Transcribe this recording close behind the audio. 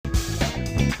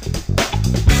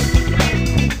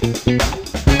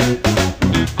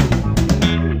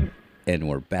And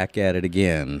we're back at it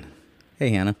again.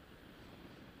 Hey, Hannah.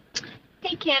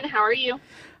 Hey Ken, how are you?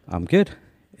 I'm good.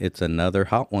 It's another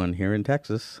hot one here in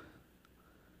Texas.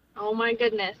 Oh my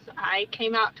goodness, I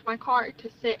came out to my car to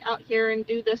sit out here and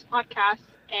do this podcast,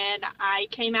 and I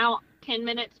came out 10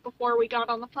 minutes before we got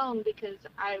on the phone because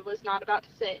I was not about to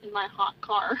sit in my hot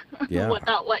car Yeah.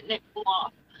 without letting it cool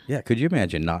off. Yeah. Could you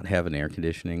imagine not having air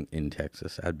conditioning in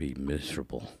Texas? I'd be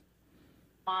miserable.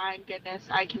 My goodness,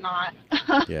 I cannot.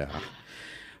 Yeah.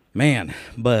 Man.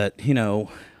 But,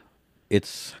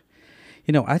 it's,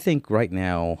 I think right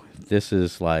now this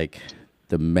is like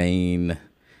the main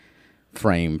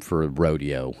frame for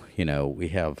rodeo. We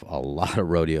have a lot of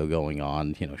rodeo going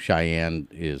on. Cheyenne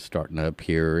is starting up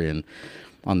here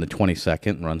on the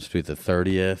 22nd, runs through the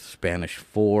 30th. Spanish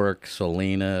Fork,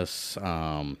 Salinas,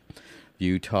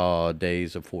 Utah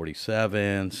Days of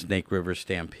 47, Snake River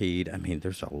Stampede. I mean,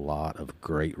 there's a lot of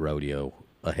great rodeo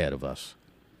ahead of us.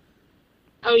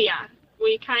 Oh yeah,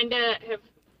 we kind of have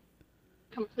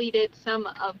completed some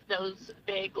of those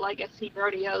big legacy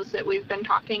rodeos that we've been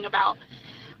talking about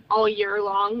all year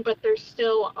long, but there's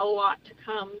still a lot to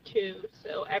come too.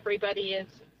 So everybody is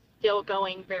still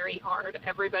going very hard.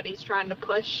 Everybody's trying to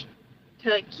push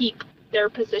to keep their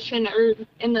position or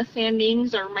in the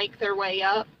standings or make their way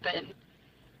up. And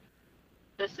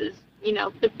this is,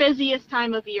 the busiest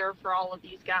time of year for all of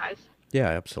these guys. Yeah,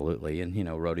 absolutely. And,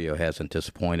 rodeo hasn't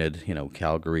disappointed.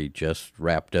 Calgary just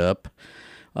wrapped up.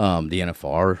 The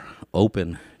NFR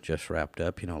Open just wrapped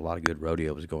up. A lot of good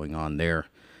rodeo was going on there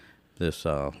this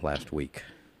last week.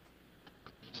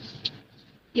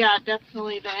 Yeah,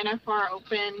 definitely the NFR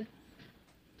Open.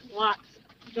 Lots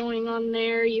going on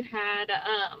there. You had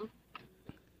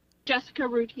Jessica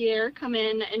Routier come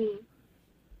in and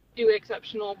do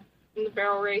exceptional in the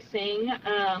barrel racing.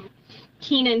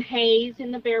 Keenan Hayes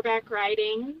in the bareback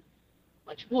riding,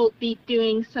 which we'll be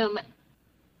doing some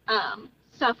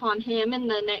stuff on him in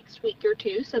the next week or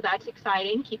two, so that's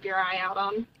exciting. Keep your eye out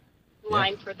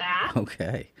online for that.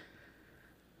 Okay.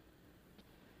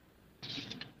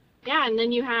 Yeah, and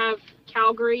then you have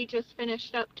Calgary just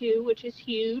finished up too, which is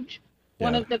huge. Yeah.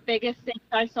 One of the biggest things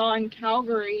I saw in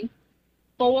Calgary,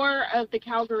 4 of the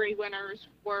Calgary winners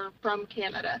were from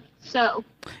Canada. So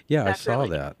yeah, I saw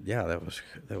really that. Yeah,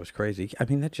 that was crazy. I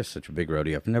mean, that's just such a big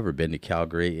rodeo. I've never been to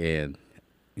Calgary, and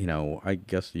I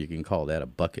guess you can call that a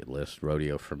bucket list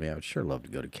rodeo for me. I would sure love to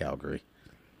go to Calgary.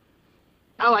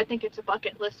 Oh, I think it's a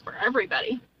bucket list for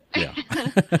everybody. Yeah.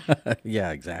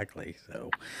 Yeah, exactly. So,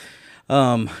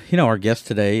 our guest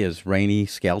today is Rainey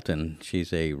Skelton.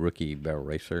 She's a rookie barrel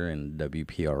racer in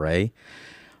WPRA.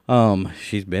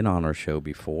 She's been on our show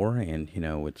before, and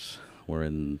we're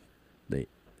in the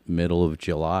middle of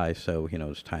July, so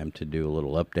it's time to do a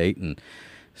little update and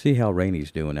see how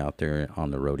Rainey's doing out there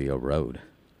on the rodeo road.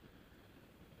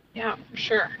 Yeah, for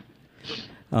sure.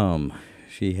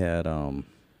 She had I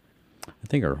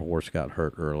think her horse got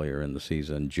hurt earlier in the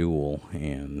season, Jewel,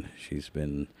 and she's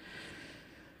been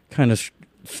kind of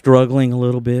struggling a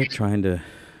little bit, trying to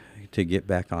get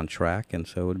back on track, and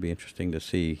so it'd be interesting to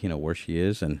see, where she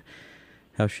is and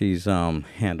how she's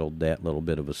handled that little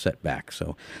bit of a setback.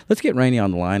 So let's get Rainey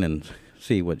on the line and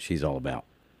see what she's all about.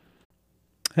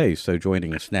 Hey, so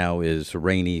joining us now is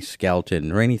Rainey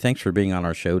Skelton. Rainey, thanks for being on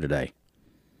our show today.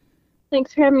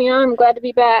 Thanks for having me on. I'm glad to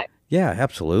be back. Yeah,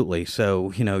 absolutely.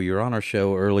 So, you're on our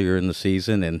show earlier in the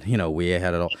season, and, we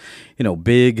had it all,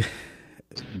 big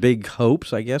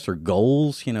hopes, I guess, or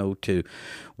goals, to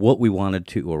what we wanted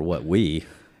to, or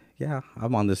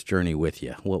I'm on this journey with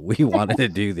you, what we wanted to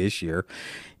do this year.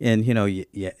 And,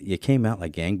 you came out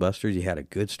like gangbusters. You had a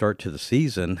good start to the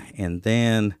season, and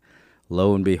then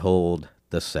lo and behold,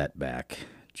 the setback.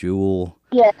 Jewel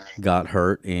Yes. got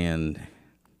hurt, and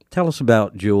tell us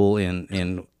about Jewel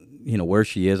and where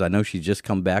she is. I know she's just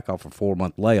come back off a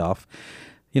 4-month layoff.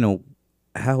 Tell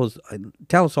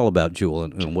us all about Jewel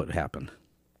and what happened.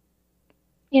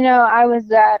 I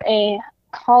was at a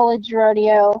college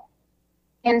rodeo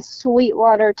in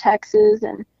Sweetwater, Texas,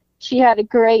 and she had a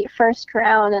great first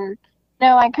round. And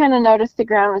I kind of noticed the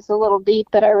ground was a little deep,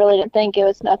 but I really didn't think it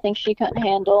was nothing she couldn't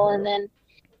handle. And then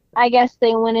I guess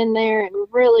they went in there and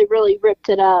really, really ripped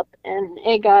it up, and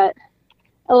it got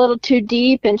a little too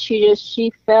deep, and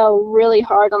she fell really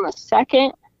hard on the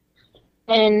second.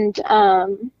 And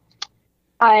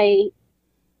I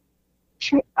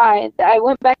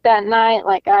went back that night.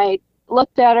 Like, I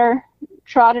looked at her,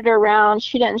 trotted her around.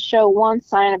 She didn't show one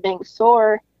sign of being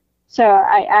sore, so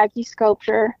I Accu-scoped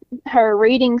her. Her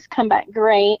readings come back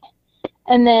great.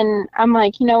 And then I'm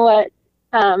like, you know what?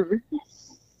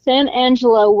 San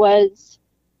Angelo was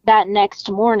that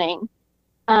next morning.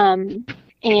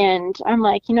 And I'm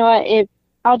like, you know what?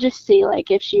 I'll just see.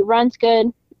 Like, if she runs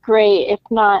good, great. If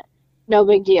not, no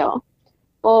big deal.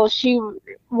 Well, she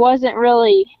wasn't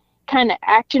really kind of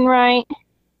acting right.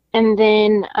 And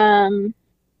then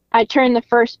I turned the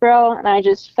first barrel and I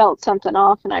just felt something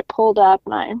off and I pulled up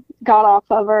and I got off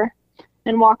of her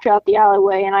and walked her out the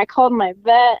alleyway. And I called my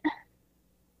vet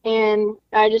and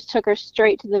I just took her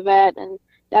straight to the vet. And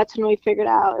that's when we figured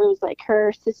out it was like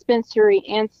her suspensory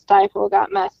and stifle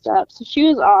got messed up. So she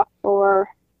was off for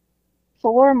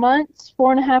 4 months,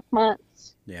 4.5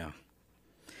 months. Yeah.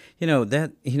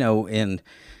 And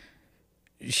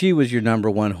she was your number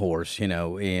one horse,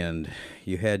 and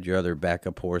you had your other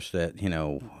backup horse that,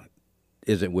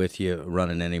 isn't with you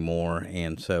running anymore.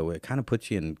 And so it kind of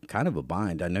puts you in kind of a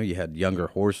bind. I know you had younger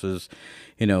horses,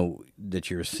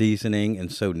 that you're seasoning.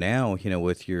 And so now,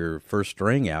 with your first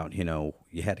string out,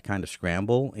 you had to kind of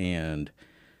scramble. And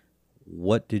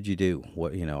what did you do?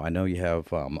 I know you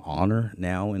have Honor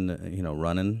now in the,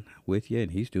 running with you,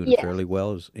 and he's doing Yes. fairly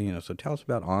well. So tell us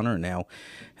about Honor now,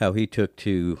 how he took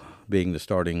to being the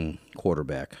starting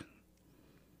quarterback.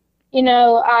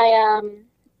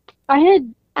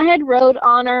 I had rode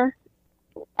Honor.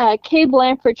 Kay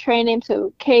Blanford trained him,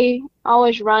 so Kay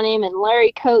always run him, and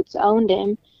Larry Coates owned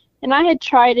him. And I had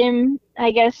tried him,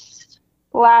 I guess,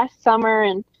 last summer,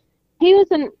 and he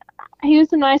was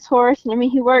a nice horse, and I mean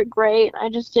he worked great. I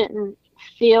just didn't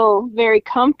feel very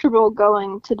comfortable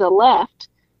going to the left,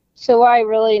 so I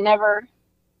really never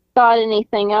thought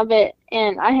anything of it.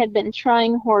 And I had been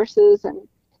trying horses, and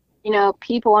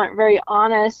people aren't very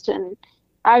honest, and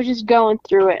I was just going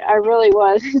through it. I really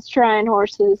was trying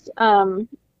horses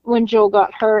when Joel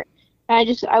got hurt.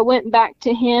 I went back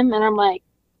to him, and I'm like,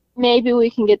 maybe we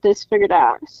can get this figured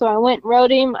out. So I went,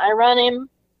 rode him, I run him.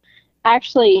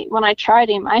 Actually, when I tried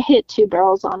him, I hit 2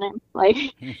 barrels on him. Like,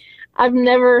 I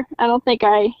don't think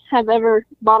I have ever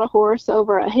bought a horse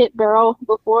over a hit barrel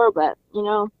before, but,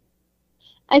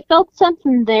 I felt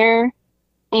something there,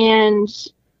 and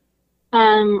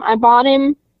I bought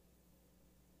him.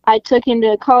 I took him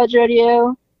to a college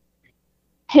rodeo,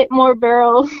 hit more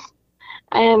barrels,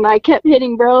 and I kept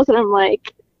hitting barrels, and I'm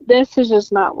like, this is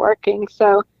just not working.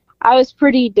 So I was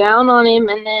pretty down on him,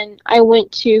 and then I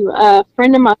went to a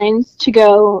friend of mine's to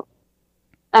go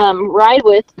ride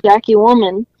with, Jackie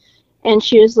Woolman, and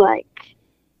she was like,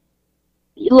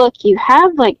 look, you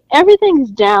have, like, everything's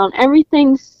down,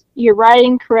 you're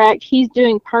riding correct, he's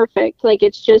doing perfect, like,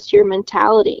 it's just your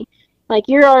mentality. Like,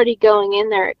 you're already going in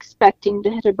there expecting to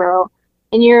hit a barrel,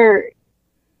 and you're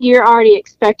already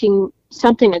expecting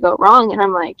something to go wrong. And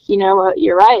I'm like, you know what,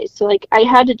 you're right. So, like, I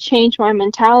had to change my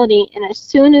mentality, and as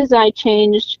soon as I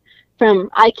changed from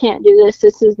I can't do this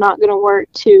is not going to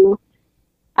work, to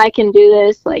I can do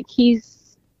this, like, he's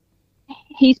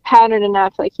patterned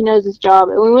enough, like, he knows his job.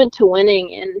 And we went to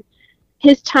winning, and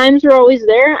his times were always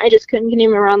there. I just couldn't get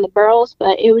him around the barrels,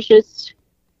 but it was just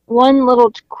one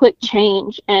little quick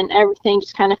change, and everything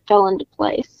just kind of fell into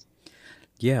place.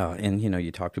 Yeah, and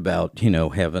you talked about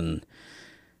having,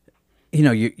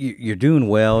 you're doing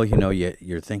well.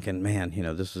 You're thinking, man,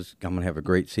 I'm gonna have a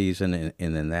great season,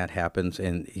 and then that happens,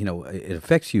 and it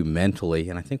affects you mentally.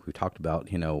 And I think we've talked about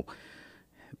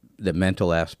the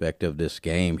mental aspect of this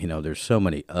game. There's so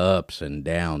many ups and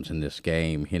downs in this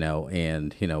game.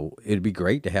 And it'd be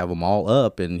great to have them all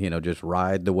up and just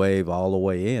ride the wave all the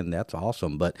way in. That's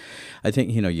awesome. But I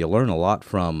think you learn a lot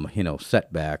from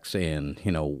setbacks and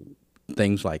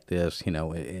things like this.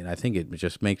 And I think it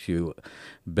just makes you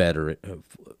better.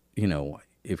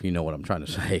 If you know what I'm trying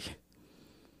to say.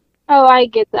 Oh, I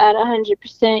get that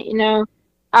 100%.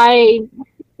 I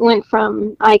went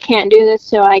from I can't do this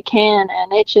to I can,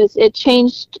 and it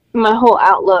changed my whole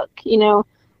outlook.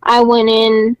 I went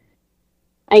in,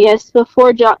 I guess,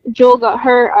 before Joel got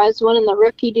hurt, I was winning the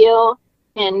rookie deal,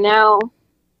 and now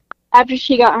after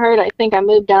she got hurt, I think I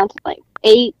moved down to like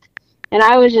 8th, and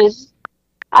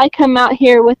I come out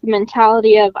here with the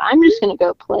mentality of I'm just going to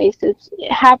go place. It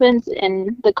happens,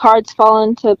 and the cards fall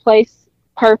into place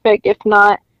perfect. If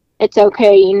not, it's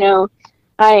okay.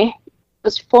 I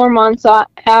was 4 months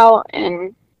out,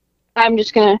 and I'm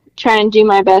just going to try and do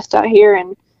my best out here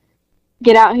and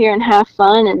get out here and have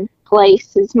fun and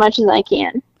place as much as I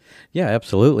can. Yeah,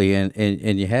 absolutely,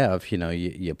 and you have,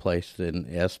 you placed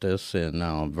in Estes and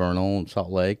Vernal and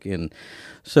Salt Lake, and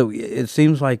so it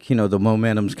seems like the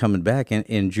momentum's coming back,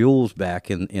 and Jules back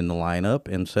in the lineup,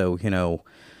 and so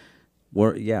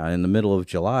we're in the middle of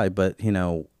July, but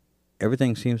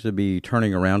everything seems to be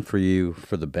turning around for you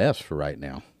for the best for right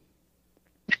now.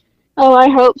 Oh, I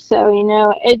hope so.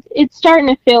 It's starting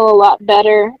to feel a lot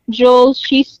better. Jules,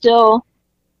 she's still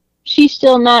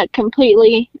not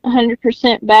completely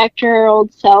 100% back to her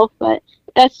old self, but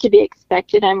that's to be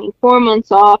expected. I mean, 4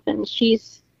 months off, and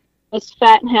she's was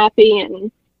fat and happy,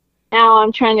 and now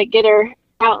I'm trying to get her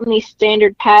out in these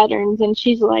standard patterns, and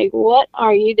she's like, "What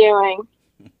are you doing?"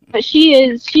 But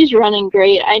she's running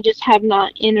great. I just have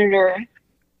not entered her.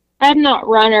 I have not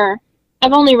run her.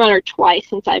 I've only run her twice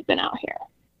since I've been out here.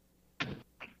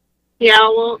 Yeah,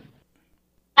 well,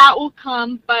 that will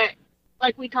come, but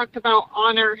like we talked about,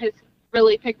 Honor has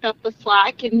really picked up the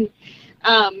slack, and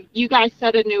you guys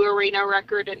set a new arena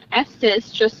record in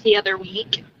Estes just the other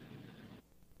week.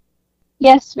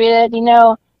 Yes, we did.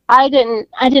 I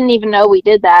didn't even know we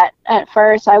did that at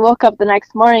first. I woke up the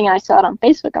next morning and I saw it on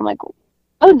Facebook. I'm like,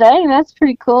 oh dang, that's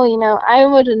pretty cool. I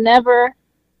would have never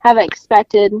have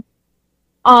expected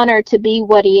Honor to be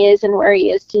what he is and where he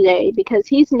is today, because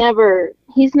he's never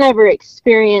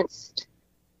experienced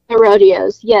the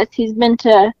rodeos. Yes, he's been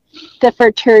to the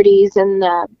fraternities and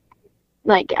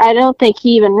I don't think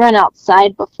he even ran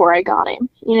outside before I got him.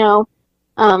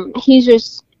 He's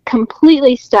just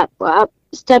completely stepped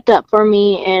up for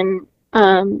me, and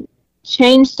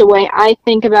changed the way I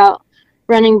think about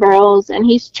running barrels, and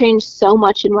he's changed so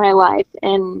much in my life,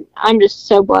 and I'm just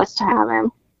so blessed to have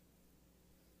him.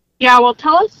 Yeah, well,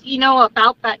 tell us,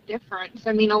 about that difference.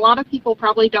 I mean, a lot of people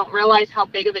probably don't realize how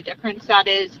big of a difference that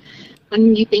is.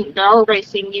 When you think barrel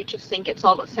racing, you just think it's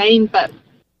all the same, but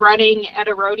running at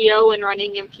a rodeo and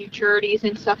running in futurities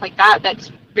and stuff like that,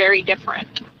 that's very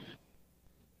different.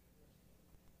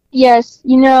 Yes,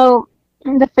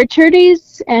 the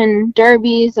fraternities and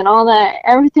derbies and all that,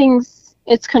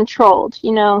 it's controlled.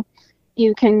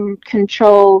 You can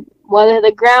control whether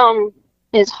the ground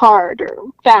is hard or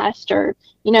fast or,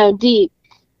 deep.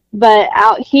 But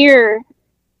out here,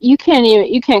 you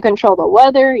can't control the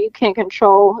weather. You can't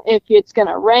control if it's going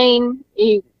to rain.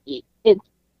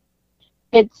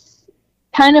 It's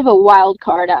kind of a wild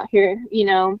card out here,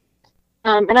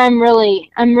 and I'm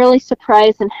really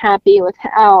surprised and happy with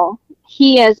how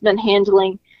he has been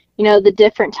handling, the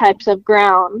different types of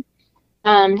ground.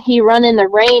 He run in the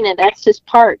rain at Estes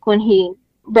Park when he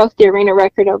broke the arena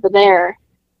record over there,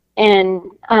 and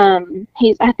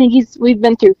we've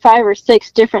been through 5 or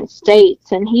 6 different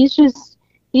states, and he's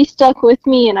stuck with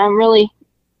me, and I'm really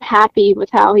happy with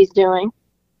how he's doing.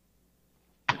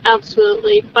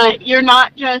 Absolutely, but you're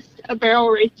not just a barrel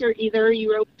racer either.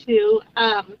 You rope too.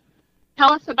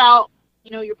 Tell us about,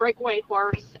 your breakaway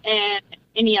horse and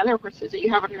any other horses that you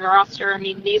have on your roster. I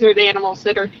mean, these are the animals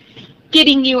that are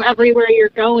getting you everywhere you're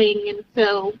going, and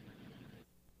so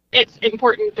it's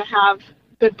important to have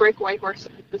good breakaway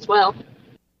horses as well.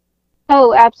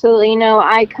 Oh, absolutely.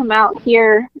 I come out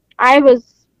here. I was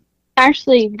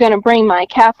actually going to bring my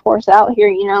calf horse out here,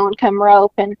 and come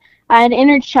rope, and I had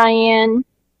entered Cheyenne,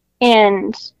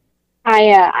 and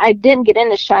I didn't get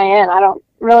into Cheyenne. I don't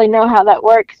really know how that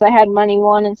worked because I had money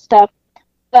won and stuff.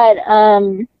 But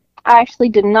I actually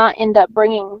did not end up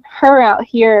bringing her out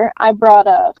here. I brought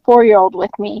a 4-year-old with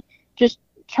me, just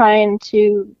trying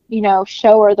to,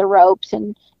 show her the ropes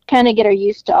and kind of get her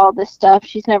used to all this stuff.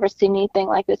 She's never seen anything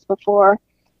like this before.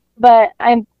 But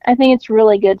I think it's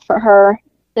really good for her,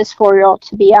 this 4-year-old,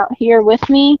 to be out here with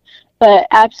me. But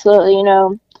absolutely,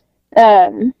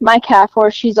 my calf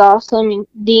horse, she's awesome.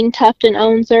 Dean Tufton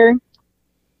owns her.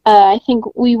 I think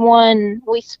we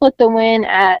split the win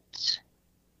at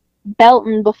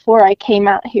Belton before I came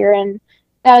out here, and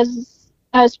that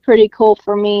was pretty cool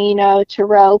for me, to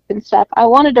rope and stuff. I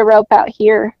wanted to rope out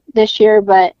here this year,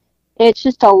 but it's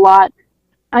just a lot.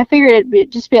 I figured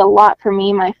it'd just be a lot for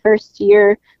me my first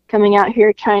year coming out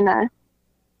here trying to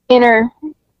enter,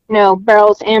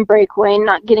 barrels and breakaway, and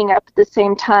not getting up at the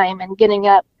same time and getting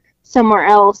up somewhere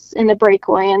else in the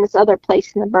breakaway and this other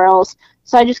place in the barrels.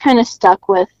 So I just kind of stuck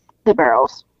with the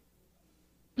barrels.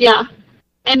 Yeah.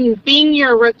 And being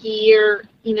your rookie year,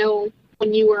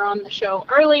 when you were on the show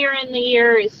earlier in the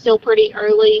year is still pretty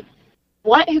early.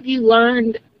 What have you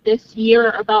learned this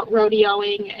year about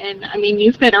rodeoing? And, I mean,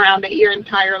 you've been around it your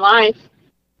entire life,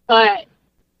 but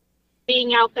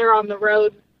being out there on the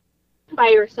road by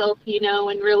yourself,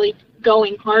 and really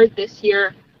going hard this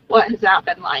year, what has that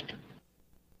been like?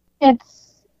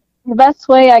 It's the best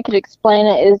way I could explain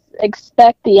it is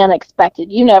expect the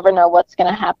unexpected. You never know what's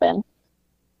going to happen.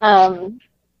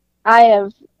 I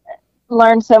have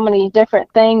learned so many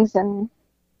different things, and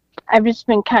I've just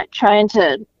been trying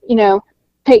to,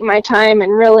 take my time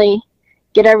and really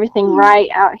get everything right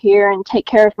out here and take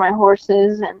care of my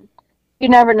horses. And you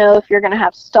never know if you're going to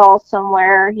have stalls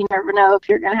somewhere. You never know if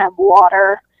you're going to have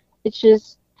water. It's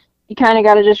just, you kind of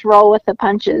got to just roll with the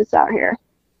punches out here.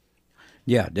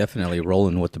 Yeah, definitely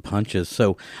rolling with the punches.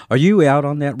 So are you out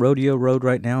on that rodeo road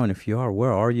right now? And if you are,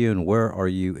 where are you, and where are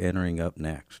you entering up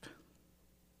next?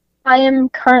 I am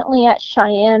currently at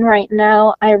Cheyenne right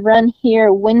now. I run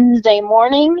here Wednesday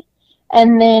morning,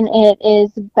 and then it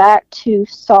is back to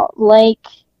Salt Lake,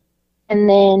 and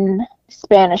then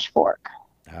Spanish Fork.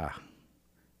 Ah,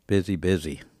 busy,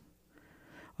 busy.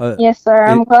 Uh, Yes, sir.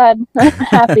 I'm it, glad. I'm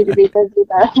happy to be busy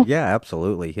though. yeah,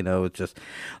 absolutely. It's just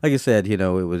like I said. It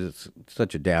was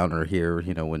such a downer here.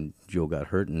 When Jewel got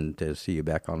hurt, and to see you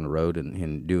back on the road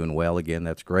and doing well again,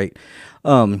 that's great.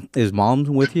 Is mom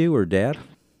with you or dad?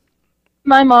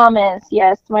 My mom is,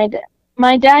 yes.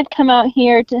 My dad come out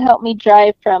here to help me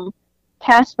drive from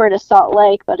Casper to Salt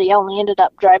Lake, but he only ended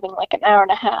up driving like an hour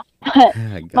and a half. But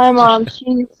my Gotcha.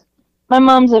 mom, my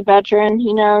mom's a veteran,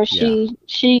 Yeah.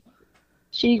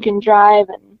 she can drive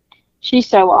and she's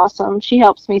so awesome. She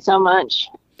helps me so much.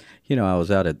 I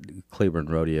was out at Cleburne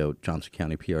Rodeo, Johnson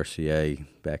County PRCA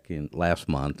back in last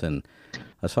month, and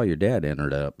I saw your dad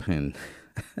entered up, and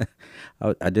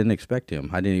I didn't expect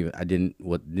him. Didn't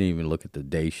even look at the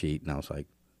day sheet, and I was like,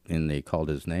 and they called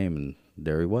his name, and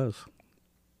there he was.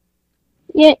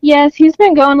 Yeah, yes, he's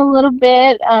been going a little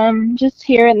bit, just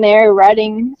here and there,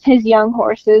 riding his young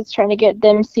horses, trying to get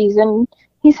them seasoned.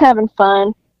 He's having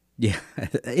fun. Yeah,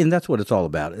 and that's what it's all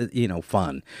about.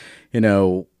 Fun. You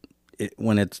know,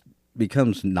 when it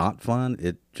becomes not fun,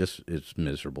 it's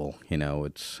miserable.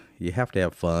 It's you have to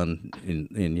have fun, and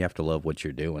you have to love what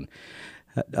you're doing.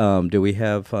 Do we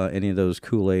have any of those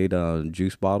Kool-Aid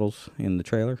juice bottles in the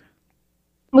trailer?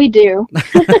 We do.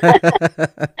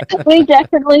 We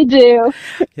definitely do.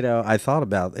 I thought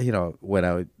about, when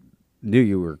I knew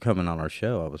you were coming on our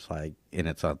show, I was like, and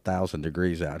it's 1,000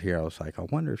 degrees out here. I was like, I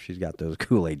wonder if she's got those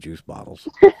Kool-Aid juice bottles.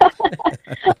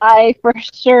 I for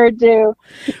sure do.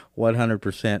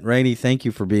 100%. Rainey, thank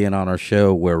you for being on our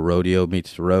show where rodeo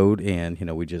meets the road. And,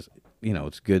 we just,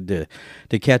 it's good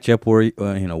to catch up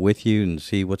with you and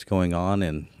see what's going on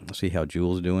and see how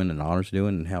Jewel's doing and Honor's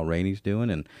doing and how Rainey's doing.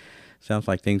 And sounds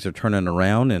like things are turning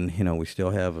around, and we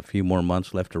still have a few more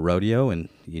months left of rodeo, and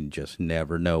you just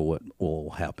never know what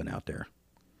will happen out there.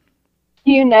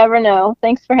 You never know.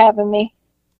 Thanks for having me.